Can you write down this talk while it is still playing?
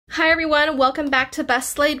Hi everyone, welcome back to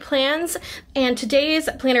Best Laid Plans, and today's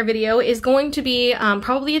planner video is going to be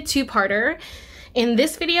probably a two-parter. In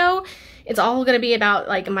this video, it's all going to be about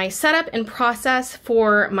like my setup and process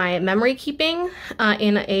for my memory keeping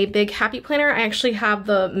in a big happy planner. I actually have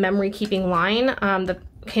the memory keeping line that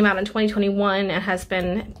came out in 2021 and has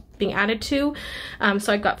been being added to.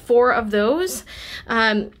 So I've got 4 of those.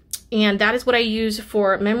 And that is what I use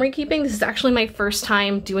for memory keeping. This is actually my first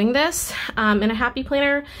time doing this in a happy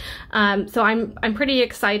planner. So I'm pretty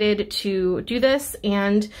excited to do this,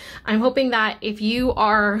 and I'm hoping that if you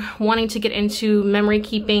are wanting to get into memory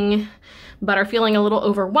keeping but are feeling a little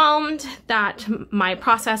overwhelmed, that my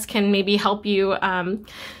process can maybe help you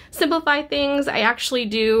simplify things. I actually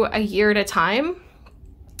do a year at a time.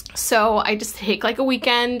 So I just take like a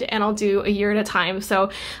weekend and I'll do a year at a time.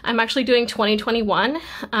 So I'm actually doing 2021.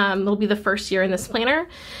 It'll be the first year in this planner.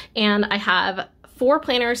 And I have 4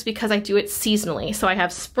 planners because I do it seasonally. So I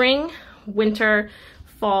have spring, winter,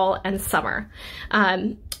 fall, and summer.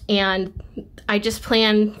 And I just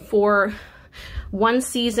plan for one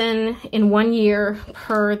season in 1 year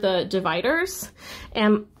per the dividers.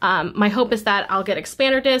 And my hope is that I'll get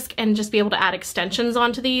expander disc and just be able to add extensions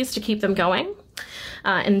onto these to keep them going.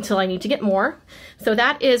 Until I need to get more. So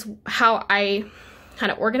that is how I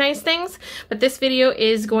kind of organize things, but this video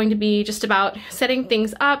is going to be just about setting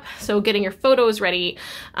things up, so getting your photos ready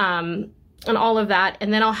and all of that,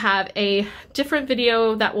 and then I'll have a different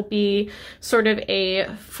video that will be sort of a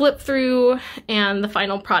flip through and the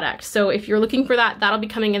final product. So if you're looking for that, that'll be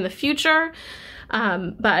coming in the future,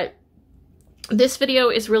 but this video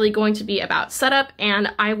is really going to be about setup,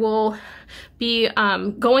 and I will be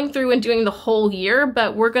going through and doing the whole year,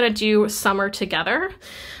 but we're gonna do summer together,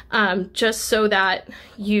 just so that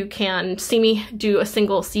you can see me do a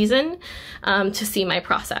single season to see my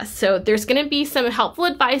process. So there's gonna be some helpful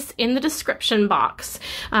advice in the description box.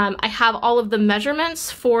 I have all of the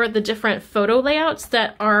measurements for the different photo layouts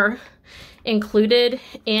that are included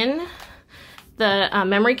in the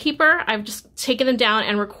memory keeper. I've just taken them down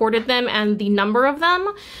and recorded them and the number of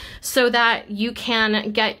them so that you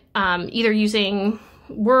can get either using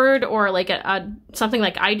Word or like something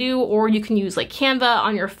like I do, or you can use like Canva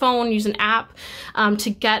on your phone, use an app to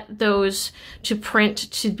get those to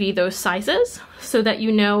print to be those sizes so that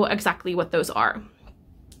you know exactly what those are.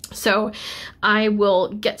 So I will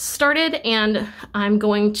get started, and I'm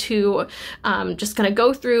going to just gonna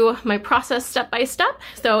go through my process step by step.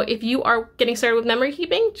 So if you are getting started with memory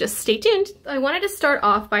keeping, just stay tuned. I wanted to start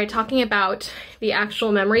off by talking about the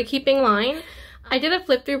actual memory keeping line. I did a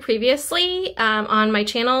flip through previously on my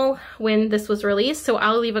channel when this was released, so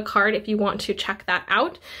I'll leave a card if you want to check that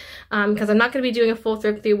out, because I'm not gonna be doing a full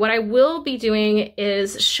flip through. What I will be doing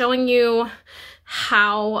is showing you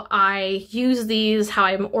how I use these, how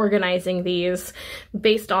I'm organizing these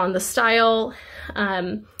based on the style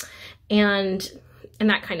and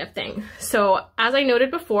that kind of thing. So as I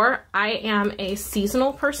noted before, I am a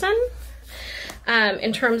seasonal person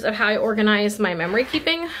in terms of how I organize my memory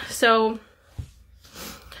keeping. So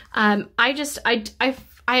I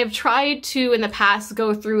have tried to in the past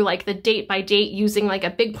go through like the date by date using like a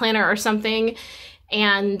big planner or something,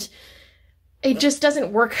 and it just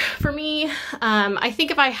doesn't work for me. I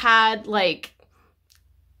think if I had like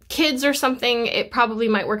kids or something, it probably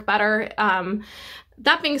might work better.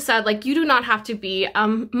 That being said, like you do not have to be a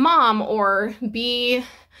mom or be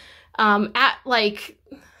at like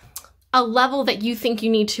a level that you think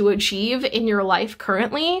you need to achieve in your life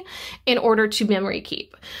currently in order to memory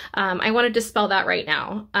keep. I want to dispel that right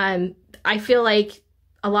now. I feel like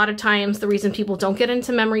a lot of times the reason people don't get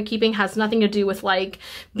into memory keeping has nothing to do with like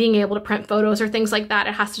being able to print photos or things like that.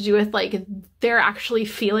 It has to do with like they're actually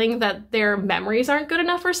feeling that their memories aren't good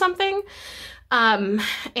enough or something.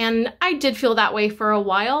 And I did feel that way for a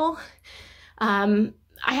while.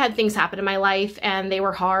 I had things happen in my life and they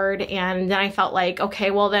were hard, and then I felt like,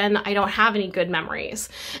 okay, well then I don't have any good memories.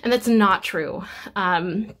 And that's not true.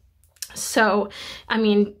 So, I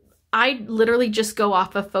mean, I literally just go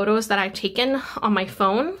off of photos that I've taken on my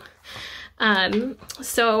phone.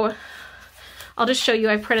 So I'll just show you,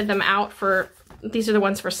 I printed them out for, these are the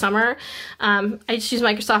ones for summer. I just use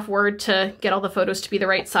Microsoft Word to get all the photos to be the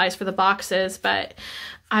right size for the boxes, but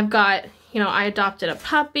I've got, you know, I adopted a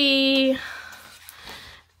puppy,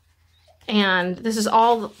 and this is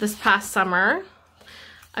all this past summer.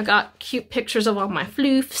 I've got cute pictures of all my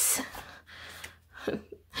floofs,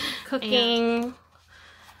 cooking,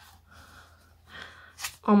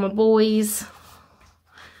 all my boys,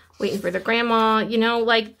 waiting for their grandma, you know,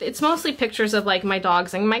 like it's mostly pictures of like my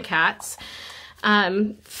dogs and my cats.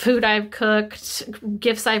 food I've cooked,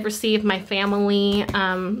 gifts I've received, my family,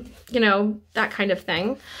 you know, that kind of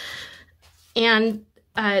thing. And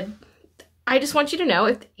I just want you to know,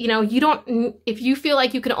 if you know, if you feel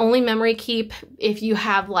like you can only memory keep if you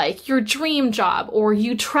have like your dream job, or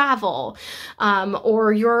you travel,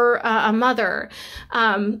 or you're a mother,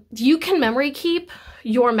 you can memory keep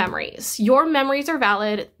your memories. Your memories are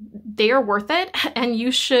valid, they are worth it, and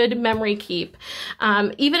you should memory keep.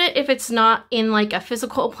 Even if it's not in like a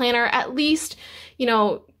physical planner, at least, you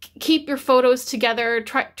know, keep your photos together,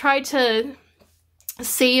 try to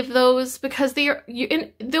save those, because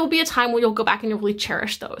there'll be a time where you'll go back and you'll really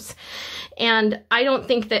cherish those. And I don't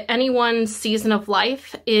think that anyone's season of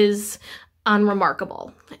life is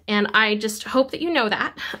unremarkable. And I just hope that you know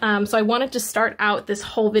that. So I wanted to start out this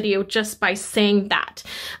whole video just by saying that,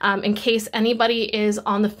 in case anybody is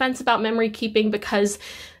on the fence about memory keeping because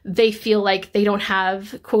they feel like they don't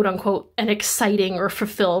have, quote unquote, an exciting or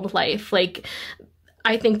fulfilled life. Like,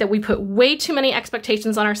 I think that we put way too many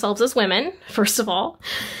expectations on ourselves as women, first of all.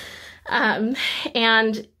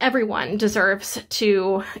 And everyone deserves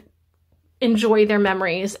to enjoy their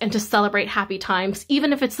memories and to celebrate happy times,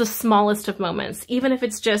 even if it's the smallest of moments, even if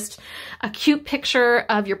it's just a cute picture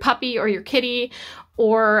of your puppy or your kitty,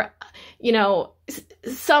 or, you know,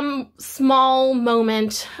 some small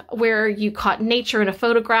moment where you caught nature in a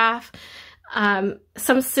photograph.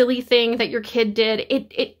 Some silly thing that your kid did,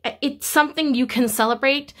 it's something you can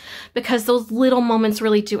celebrate, because those little moments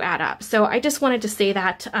really do add up. So I just wanted to say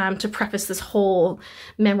that to preface this whole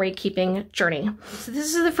memory keeping journey. So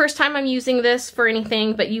this is the first time I'm using this for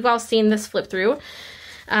anything, but you've all seen this flip through.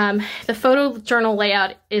 The photo journal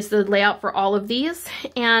layout is the layout for all of these,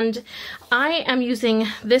 and I am using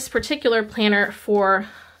this particular planner for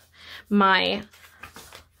my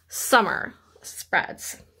summer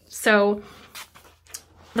spreads. So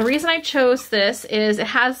the reason I chose this is it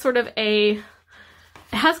has kind of a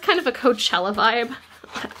Coachella vibe.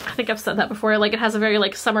 I think I've said that before. Like, it has a very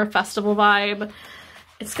like summer festival vibe.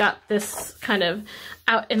 It's got this kind of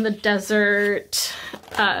out in the desert,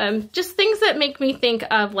 just things that make me think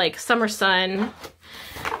of like summer sun.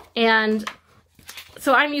 And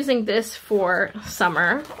so I'm using this for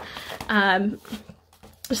summer.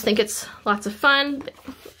 Just think it's lots of fun.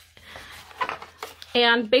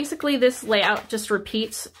 And basically this layout just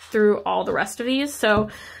repeats through all the rest of these. So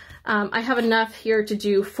I have enough here to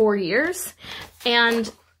do 4 years. And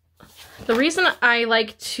the reason I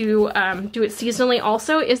like to do it seasonally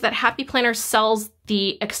also is that Happy Planner sells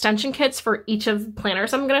the extension kits for each of the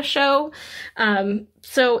planners I'm going to show.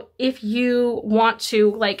 So if you want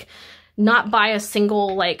to like not buy a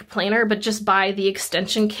single like planner, but just buy the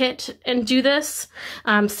extension kit and do this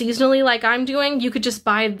seasonally like I'm doing, you could just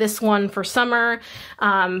buy this one for summer,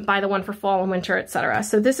 buy the one for fall and winter, etc.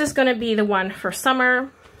 So this is going to be the one for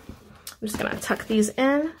summer. I'm just going to tuck these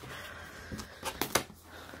in.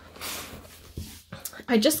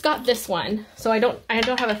 I just got this one, so I don't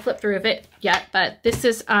have a flip through of it yet, but this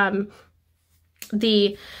is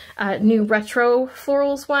the new retro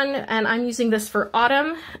florals one, and I'm using this for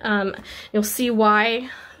autumn. You'll see why.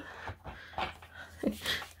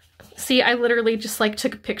 See, I literally just like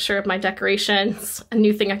took a picture of my decorations, a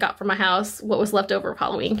new thing I got for my house, what was left over of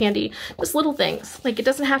Halloween candy, just little things. Like, it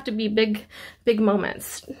doesn't have to be big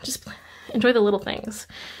moments. Just enjoy the little things.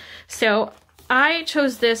 So I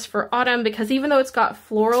chose this for autumn because even though it's got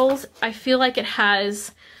florals, I feel like it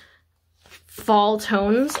has fall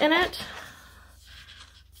tones in it.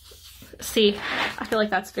 See, I feel like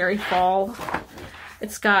that's very fall.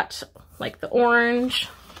 It's got like the orange.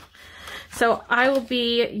 So I will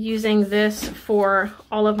be using this for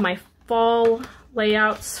all of my fall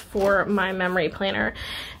layouts for my memory planner.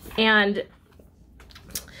 And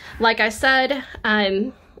like I said,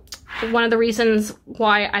 one of the reasons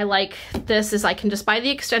why I like this is I can just buy the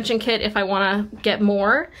extension kit if I want to get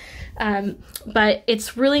more. But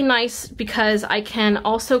it's really nice because I can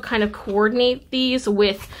also kind of coordinate these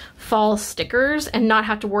with fall stickers and not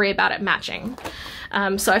have to worry about it matching.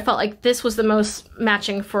 So I felt like this was the most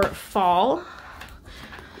matching for fall.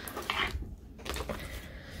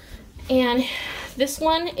 And this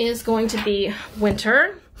one is going to be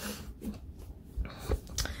winter.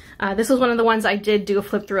 This was one of the ones I did do a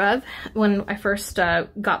flip through of when I first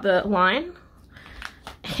got the line.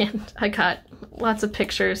 And I got lots of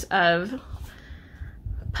pictures of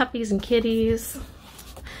puppies and kitties.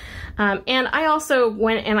 And I also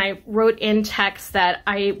went and I wrote in text that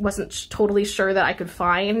I wasn't totally sure that I could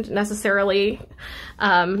find necessarily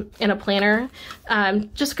in a planner.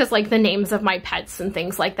 Just because like the names of my pets and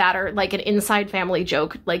things like that are like an inside family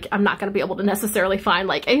joke. Like, I'm not going to be able to necessarily find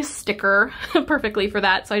like a sticker perfectly for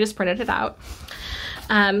that. So I just printed it out.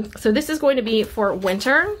 So this is going to be for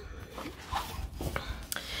winter.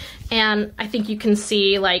 And I think you can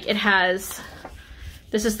see like it has,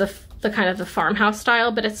 this is the kind of the farmhouse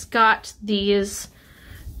style, but it's got these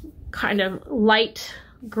kind of light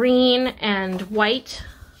green and white,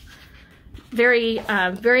 very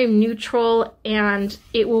neutral, and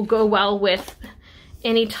it will go well with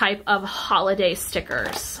any type of holiday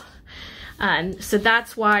stickers. So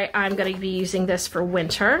that's why I'm going to be using this for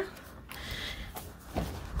winter.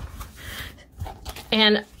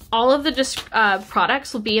 And all of the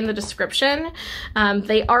products will be in the description.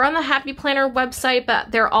 They are on the Happy Planner website,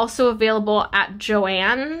 but they're also available at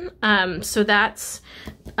Joann. So that's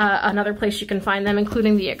another place you can find them,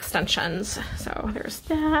 including the extensions. So there's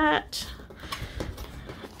that.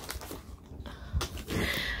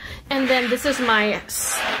 And then this is my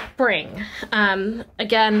spring.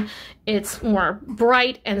 Again, it's more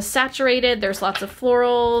bright and saturated. There's lots of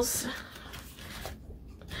florals.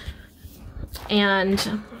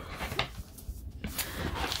 And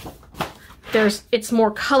it's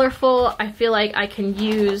more colorful. I feel like I can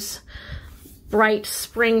use bright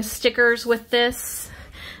spring stickers with this,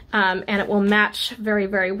 and it will match very,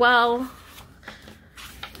 very well.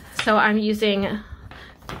 So I'm using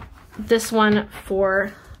this one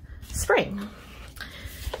for spring.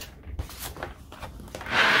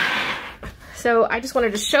 So I just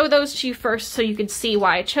wanted to show those to you first so you could see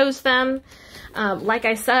why I chose them. Like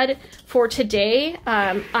I said, for today,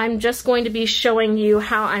 I'm just going to be showing you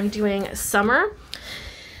how I'm doing summer,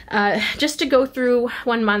 just to go through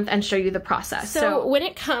 1 month and show you the process. So when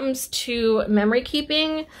it comes to memory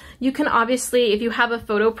keeping, you can obviously, if you have a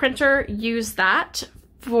photo printer, use that.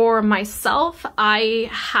 For myself, I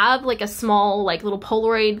have like a small, like little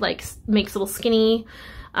Polaroid, like makes little skinny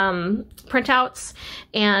printouts,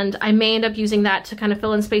 and I may end up using that to kind of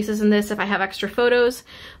fill in spaces in this if I have extra photos.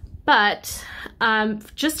 But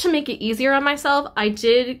just to make it easier on myself, I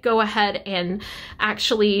did go ahead and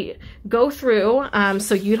actually go through,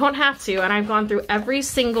 so you don't have to, and I've gone through every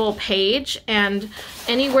single page, and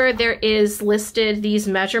anywhere there is listed these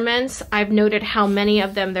measurements, I've noted how many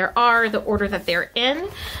of them there are, the order that they're in,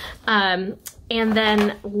 and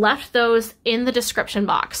then left those in the description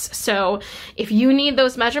box. So if you need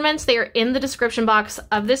those measurements, they are in the description box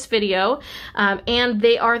of this video, and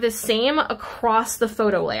they are the same across the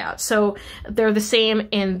photo layout. So they're the same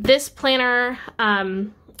in this planner,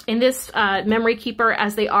 in this memory keeper,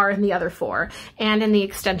 as they are in the other 4, and in the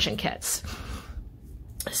extension kits.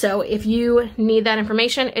 So if you need that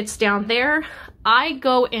information, it's down there. I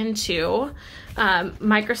go into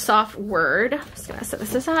Microsoft Word. I'm just gonna set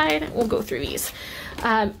this aside. We'll go through these.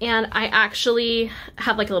 And I actually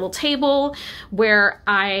have like a little table where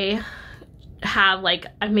I have like,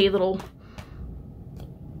 I've made little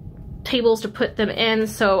tables to put them in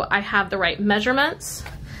so I have the right measurements.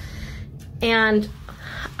 And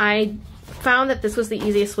I found that this was the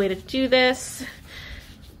easiest way to do this.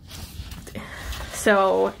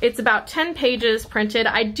 So it's about 10 pages printed.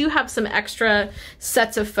 I do have some extra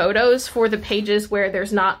sets of photos for the pages where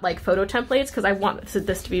there's not like photo templates, because I want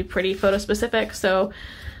this to be pretty photo specific. So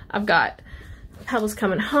I've got Pebbles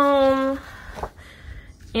Coming Home.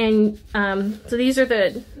 And so these are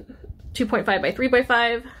the 2.5 by 3 by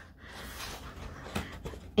 5.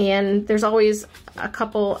 And there's always a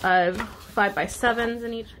couple of 5 by 7s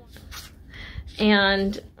in each one.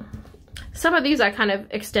 And some of these I kind of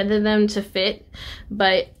extended them to fit,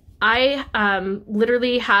 but I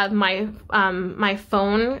literally have my my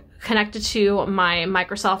phone connected to my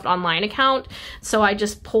Microsoft Online account, so I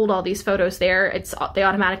just pulled all these photos there. They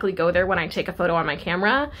automatically go there when I take a photo on my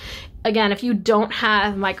camera. Again, if you don't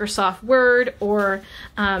have Microsoft Word or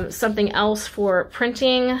something else for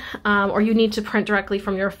printing, or you need to print directly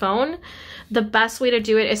from your phone, the best way to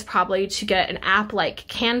do it is probably to get an app like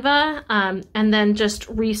Canva, and then just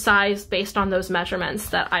resize based on those measurements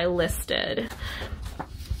that I listed.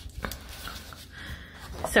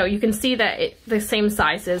 So you can see that the same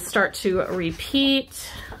sizes start to repeat.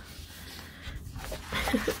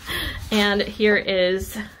 And here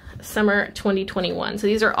is summer 2021. So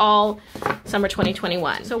these are all summer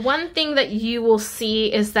 2021. So one thing that you will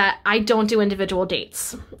see is that I don't do individual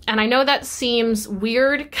dates. And I know that seems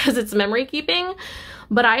weird because it's memory keeping,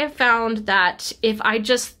 but I have found that if I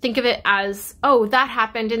just think of it as, oh, that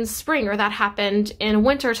happened in spring, or that happened in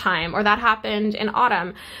winter time, or that happened in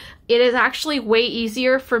autumn, it is actually way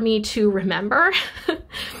easier for me to remember.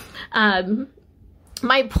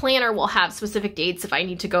 My planner will have specific dates if I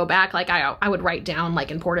need to go back. Like I would write down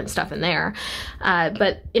like important stuff in there.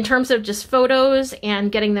 But in terms of just photos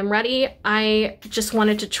and getting them ready, I just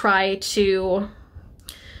wanted to try to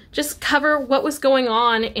just cover what was going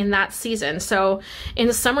on in that season. So in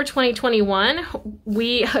the summer 2021,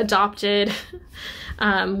 we adopted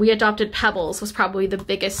Pebbles was probably the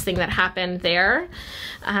biggest thing that happened there.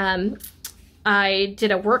 I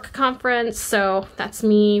did a work conference, so that's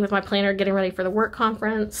me with my planner getting ready for the work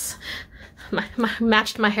conference.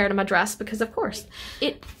 Matched my hair to my dress because of course.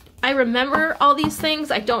 I remember all these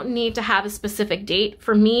things. I don't need to have a specific date.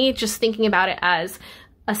 For me, just thinking about it as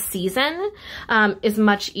a season is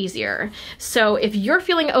much easier. So if you're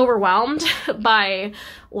feeling overwhelmed by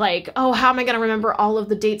like, oh, how am I gonna remember all of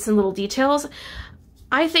the dates and little details?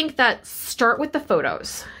 I think that start with the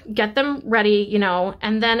photos, get them ready, you know,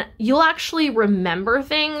 and then you'll actually remember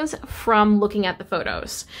things from looking at the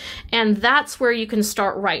photos. And that's where you can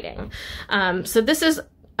start writing. So this is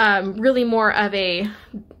really more of a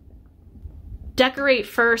decorate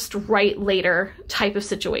first, write later type of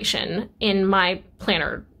situation in my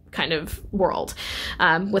planner kind of world.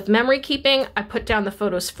 With memory keeping, I put down the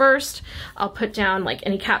photos first. I'll put down like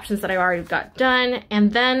any captions that I already got done,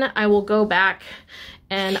 and then I will go back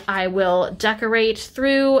and I will decorate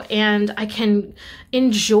through, and I can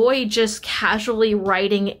enjoy just casually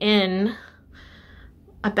writing in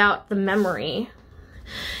about the memory.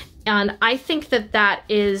 And I think that that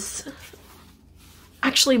is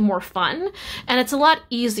actually more fun, and it's a lot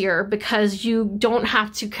easier because you don't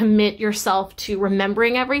have to commit yourself to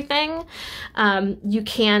remembering everything. You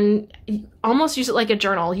can almost use it like a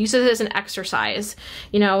journal, use it as an exercise,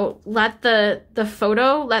 you know, let the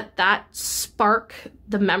photo, let that spark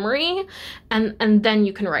the memory, and then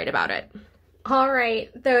you can write about it. All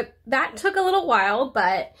right, that took a little while,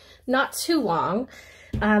 but not too long.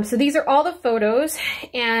 So these are all the photos,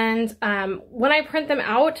 and when I print them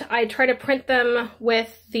out, I try to print them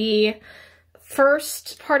with the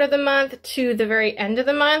first part of the month to the very end of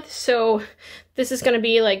the month. So this is going to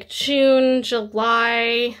be like June,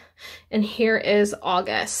 July, and here is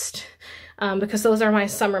August, because those are my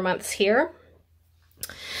summer months here.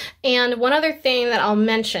 And one other thing that I'll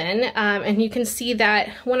mention, and you can see that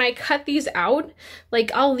when I cut these out,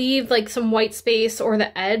 like I'll leave like some white space or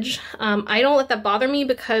the edge. I don't let that bother me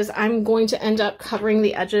because I'm going to end up covering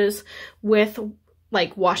the edges with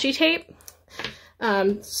like washi tape.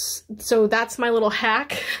 So that's my little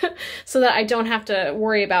hack so that I don't have to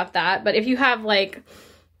worry about that. But if you have like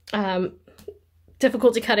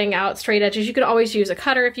difficulty cutting out straight edges, you could always use a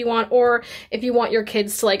cutter if you want, or if you want your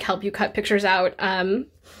kids to like help you cut pictures out,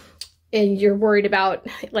 and you're worried about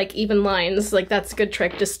like even lines, like that's a good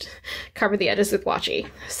trick, just cover the edges with washi.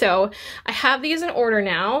 So I have these in order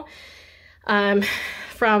now,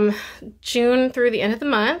 from June through the end of the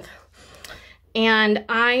month. And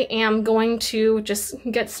I am going to just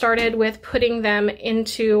get started with putting them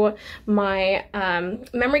into my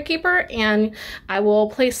memory keeper, and I will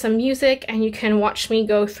play some music and you can watch me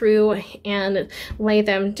go through and lay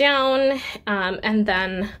them down, and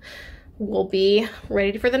then we'll be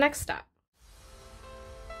ready for the next step.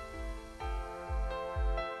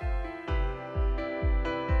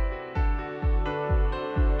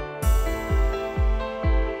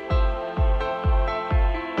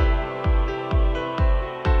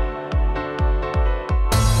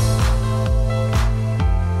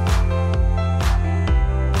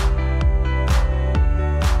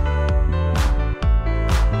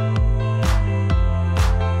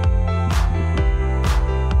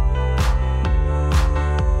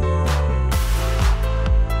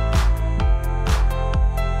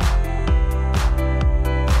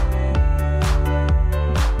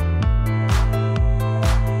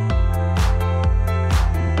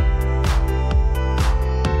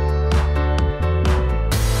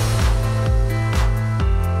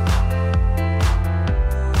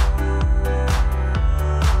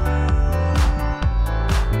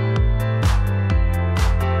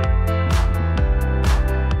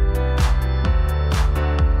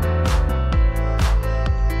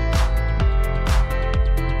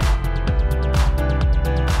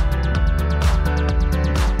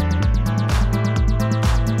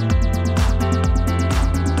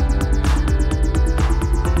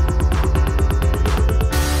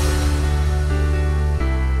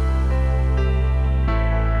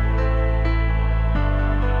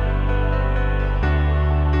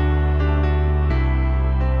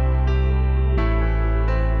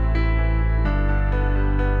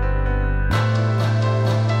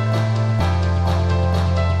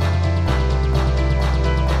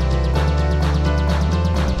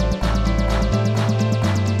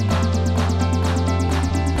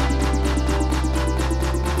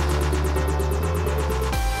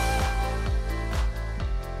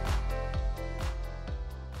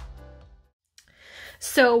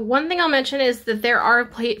 So one thing I'll mention is that there are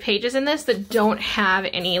pages in this that don't have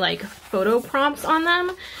any like photo prompts on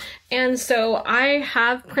them. And so I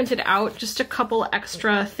have printed out just a couple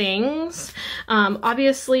extra things.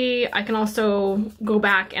 Obviously I can also go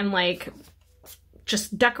back and like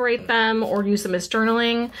just decorate them or use them as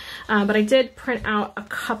journaling. But I did print out a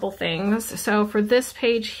couple things. So for this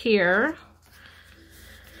page here,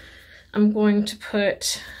 I'm going to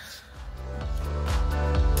put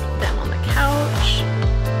them on the couch.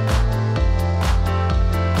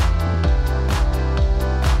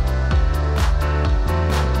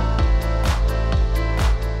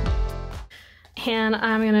 And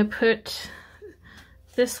I'm gonna put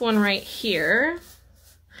this one right here.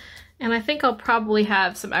 And I think I'll probably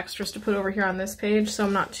have some extras to put over here on this page, so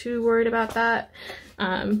I'm not too worried about that.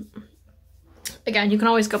 Again, you can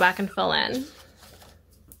always go back and fill in.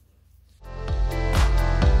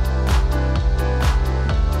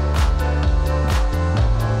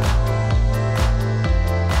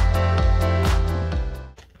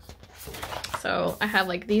 So I have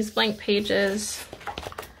like these blank pages,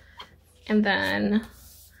 and then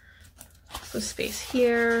some space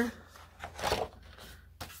here,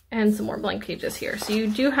 and some more blank pages here. So you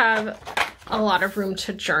do have a lot of room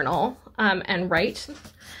to journal and write.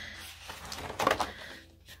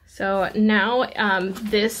 So now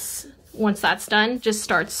this, once that's done, just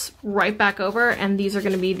starts right back over, and these are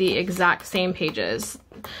gonna be the exact same pages.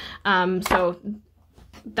 So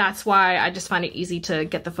that's why I just find it easy to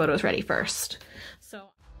get the photos ready first.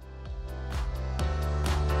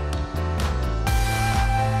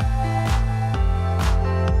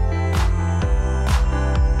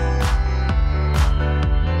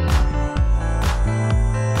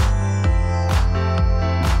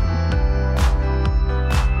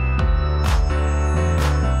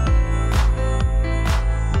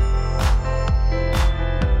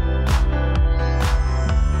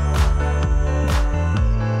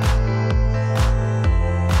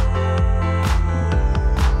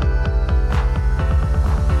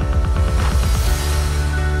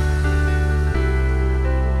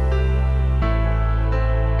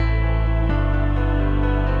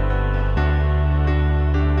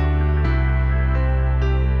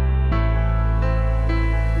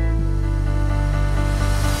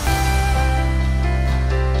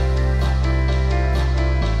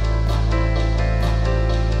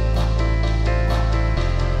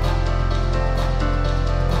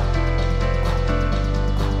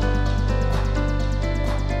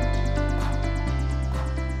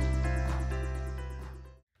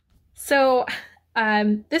 So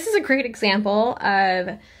this is a great example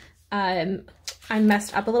of I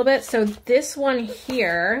messed up a little bit. So this one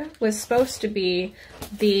here was supposed to be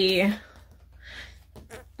the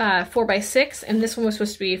 4x6, and this one was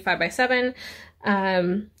supposed to be 5x7.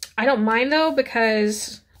 I don't mind though,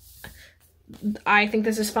 because I think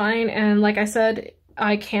this is fine, and like I said,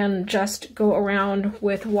 I can just go around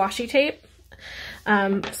with washi tape.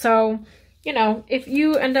 So, you know, if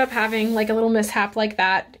you end up having like a little mishap like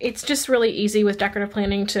that, it's just really easy with decorative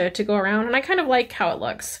planning to go around, and I kind of like how it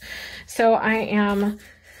looks. So I am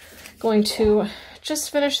going to just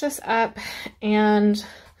finish this up, and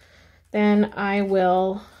then I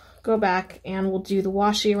will go back and we'll do the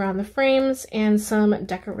washi around the frames and some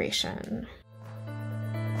decoration.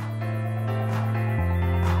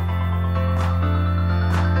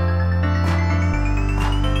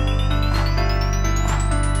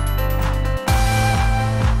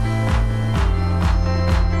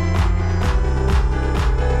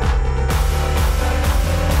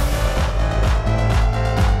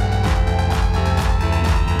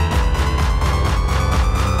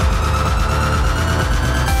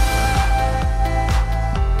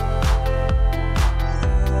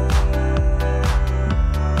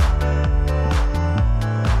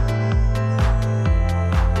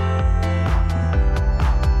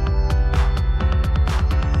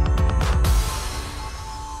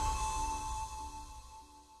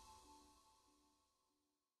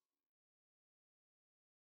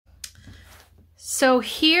 So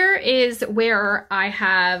here is where I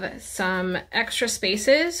have some extra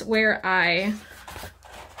spaces where I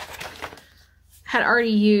had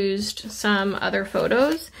already used some other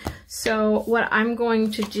photos. So what I'm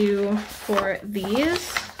going to do for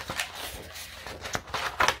these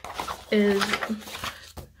is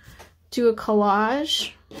do a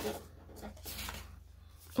collage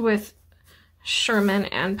with Sherman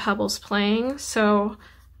and Pebbles playing. So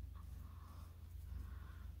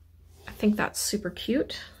I think that's super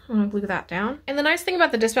cute. I'm gonna glue that down. And the nice thing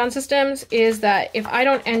about the discbound systems is that if I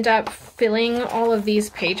don't end up filling all of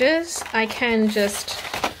these pages, I can just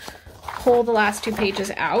pull the last two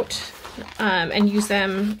pages out and use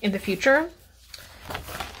them in the future.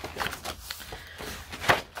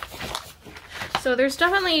 So there's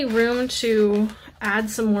definitely room to add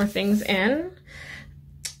some more things in.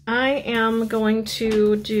 I am going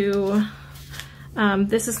to do,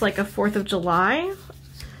 this is like a 4th of July.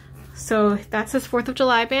 So that's his 4th of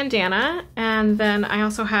July bandana. And then I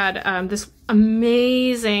also had this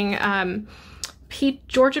amazing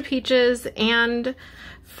Georgia peaches and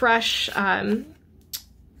fresh,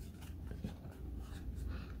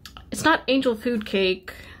 it's not angel food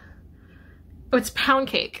cake. Oh, it's pound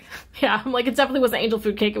cake. Yeah, I'm like, it definitely wasn't angel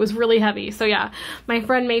food cake. It was really heavy. So yeah, my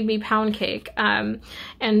friend made me pound cake and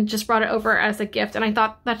just brought it over as a gift. And I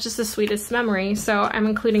thought that's just the sweetest memory. So I'm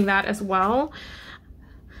including that as well.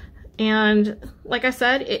 And like I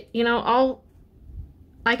said, you know,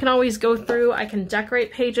 I can always go through, I can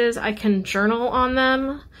decorate pages, I can journal on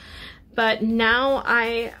them. But now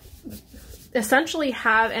I essentially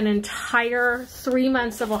have an entire 3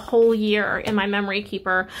 months of a whole year in my memory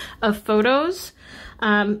keeper of photos.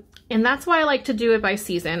 And that's why I like to do it by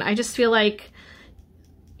season. I just feel like,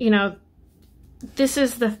 you know, this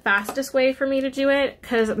is the fastest way for me to do it,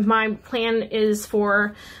 because my plan is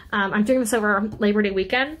for, I'm doing this over Labor Day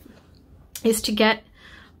weekend, is to get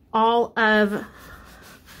all of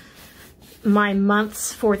my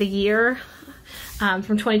months for the year from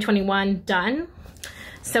 2021 done.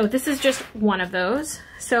 So this is just one of those.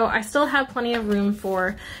 So I still have plenty of room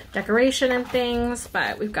for decoration and things,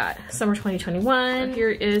 but we've got summer 2021.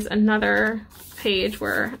 Here is another page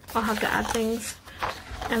where I'll have to add things.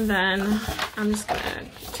 And then I'm just gonna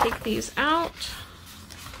take these out.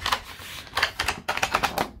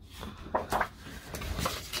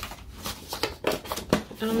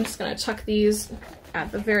 And I'm just gonna tuck these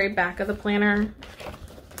at the very back of the planner,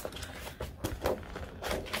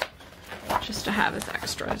 just to have as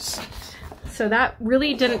extras. So that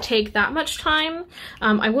really didn't take that much time.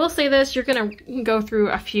 I will say this, you're gonna go through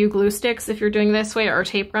a few glue sticks if you're doing this way, or a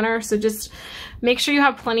tape runner. So just make sure you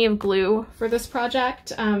have plenty of glue for this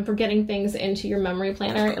project, for getting things into your memory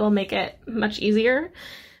planner. It'll make it much easier.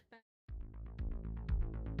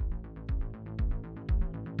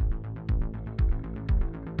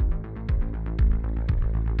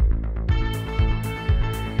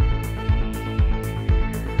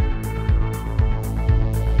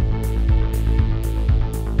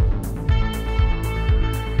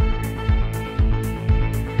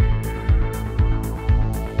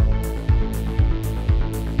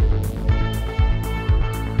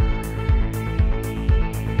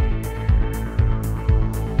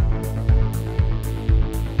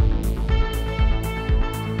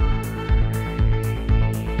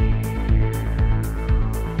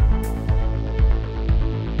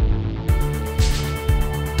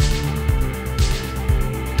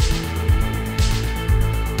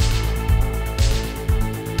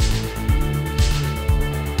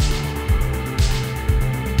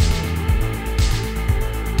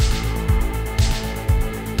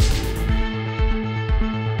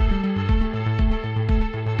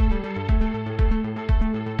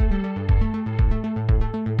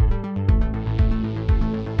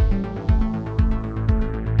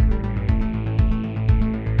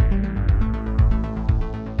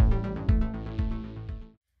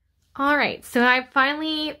 Alright, so I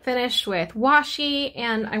finally finished with washi,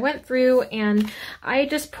 and I went through and I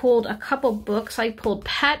just pulled a couple books. I pulled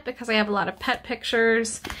pet because I have a lot of pet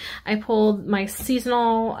pictures. I pulled my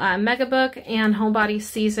seasonal mega book and homebody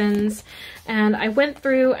seasons, and I went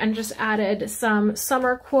through and just added some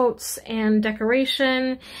summer quotes and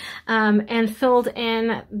decoration, and filled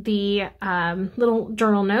in the little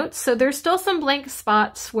journal notes. So there's still some blank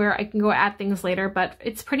spots where I can go add things later, but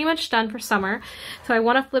it's pretty much done for summer. So I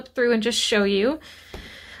want to flip through and just show you.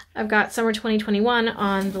 I've got summer 2021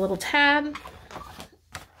 on the little tab,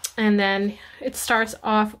 and then it starts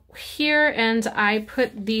off here, and I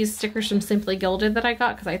put these stickers from Simply Gilded that I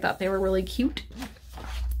got because I thought they were really cute.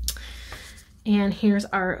 And here's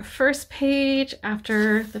our first page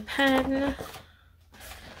after the pen.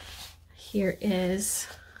 Here is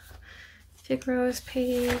Figaro's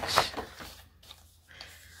page.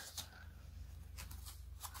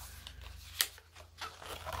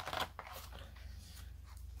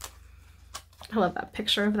 I love that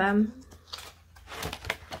picture of them.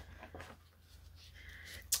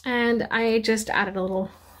 And I just added a little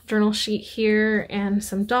journal sheet here and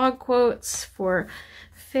some dog quotes for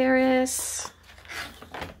Ferris.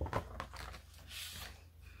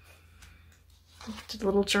 Did a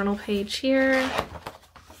little journal page here.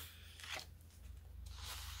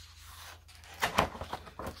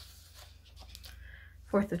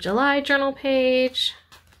 Fourth of July journal page.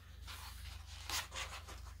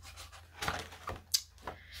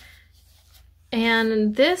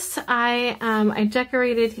 And this I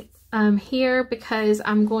decorated here because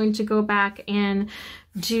I'm going to go back and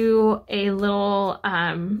do a little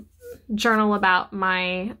journal about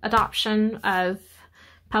my adoption of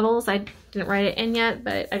Pebbles. I didn't write it in yet,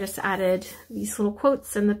 but I just added these little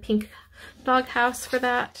quotes in the pink doghouse for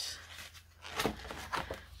that.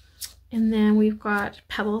 And then we've got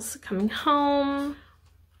Pebbles coming home.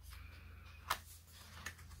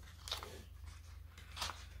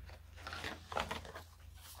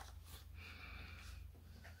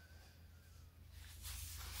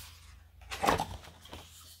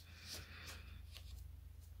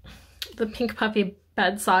 The pink puppy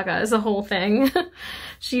bed saga is a whole thing.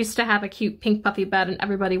 She used to have a cute pink puppy bed and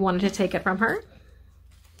everybody wanted to take it from her.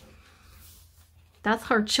 That's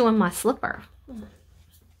her chewing my slipper.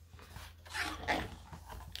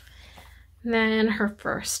 And then her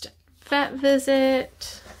first vet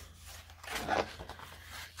visit.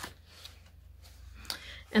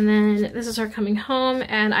 And then this is her coming home,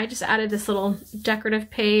 and I just added this little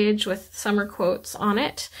decorative page with summer quotes on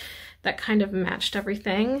it that kind of matched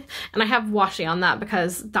everything. And I have washi on that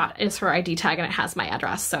because that is her ID tag and it has my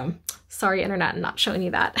address. So sorry, internet, I'm not showing you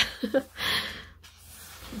that.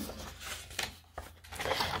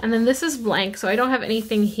 And then this is blank, so I don't have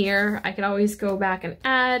anything here. I could always go back and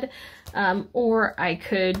add, or I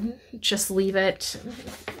could just leave it.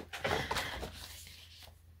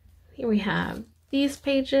 Here we have these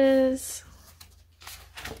pages.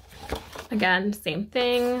 Again, same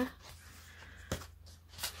thing.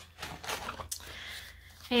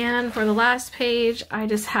 And for the last page, I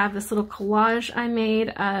just have this little collage I made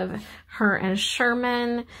of her and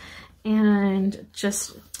Sherman, and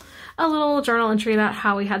just a little journal entry about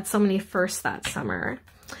how we had so many firsts that summer.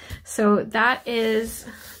 So that is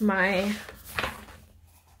my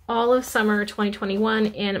all of summer 2021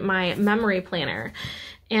 in my memory planner.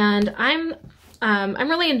 And I'm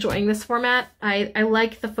really enjoying this format. I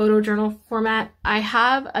like the photo journal format. I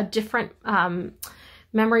have a different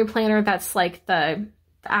memory planner that's like the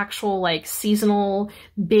actual like seasonal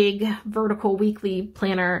big vertical weekly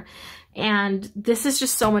planner, and this is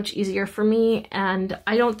just so much easier for me. And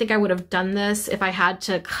I don't think I would have done this if I had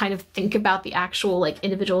to kind of think about the actual like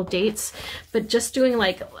individual dates, but just doing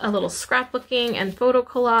like a little scrapbooking and photo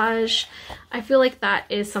collage, I feel like that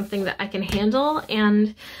is something that I can handle.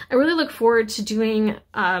 And I really look forward to doing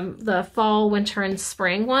the fall, winter, and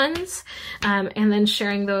spring ones, and then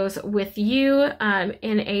sharing those with you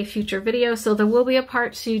in a future video. So there will be a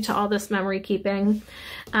part 2 to all this memory keeping,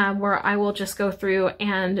 where I will just go through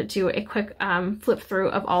and do a quick flip through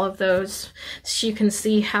of all of those, so you can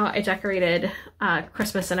see how I decorated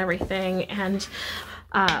Christmas and everything, and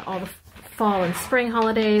all the fall and spring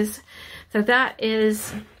holidays. So that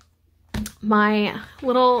is my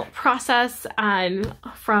little process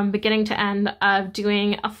from beginning to end of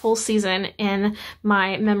doing a full season in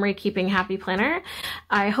my memory keeping happy planner.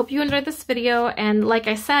 I hope you enjoyed this video, and like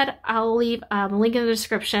I said, I'll leave a link in the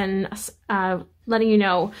description letting you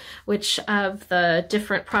know which of the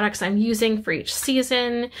different products I'm using for each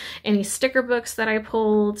season, any sticker books that I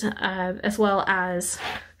pulled, as well as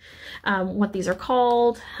what these are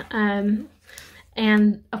called.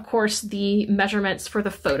 And of course the measurements for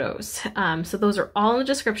the photos. So those are all in the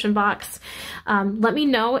description box. Let me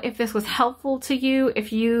know if this was helpful to you,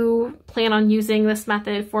 if you plan on using this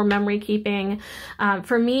method for memory keeping.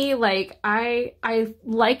 For me, like I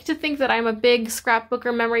like to think that I'm a big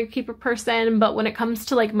scrapbooker memory keeper person, but when it comes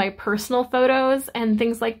to like my personal photos and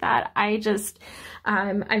things like that, I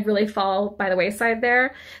really fall by the wayside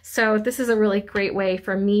there. So this is a really great way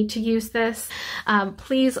for me to use this.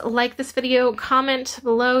 Please like this video, comment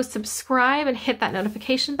below, subscribe, and hit that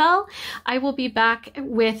notification bell. I will be back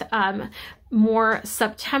with more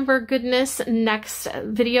September goodness next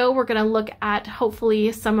video. We're going to look at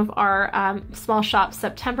hopefully some of our small shop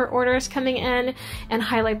September orders coming in and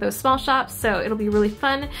highlight those small shops. So it'll be really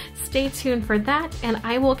fun. Stay tuned for that, and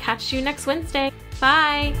I will catch you next Wednesday.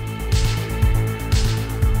 Bye!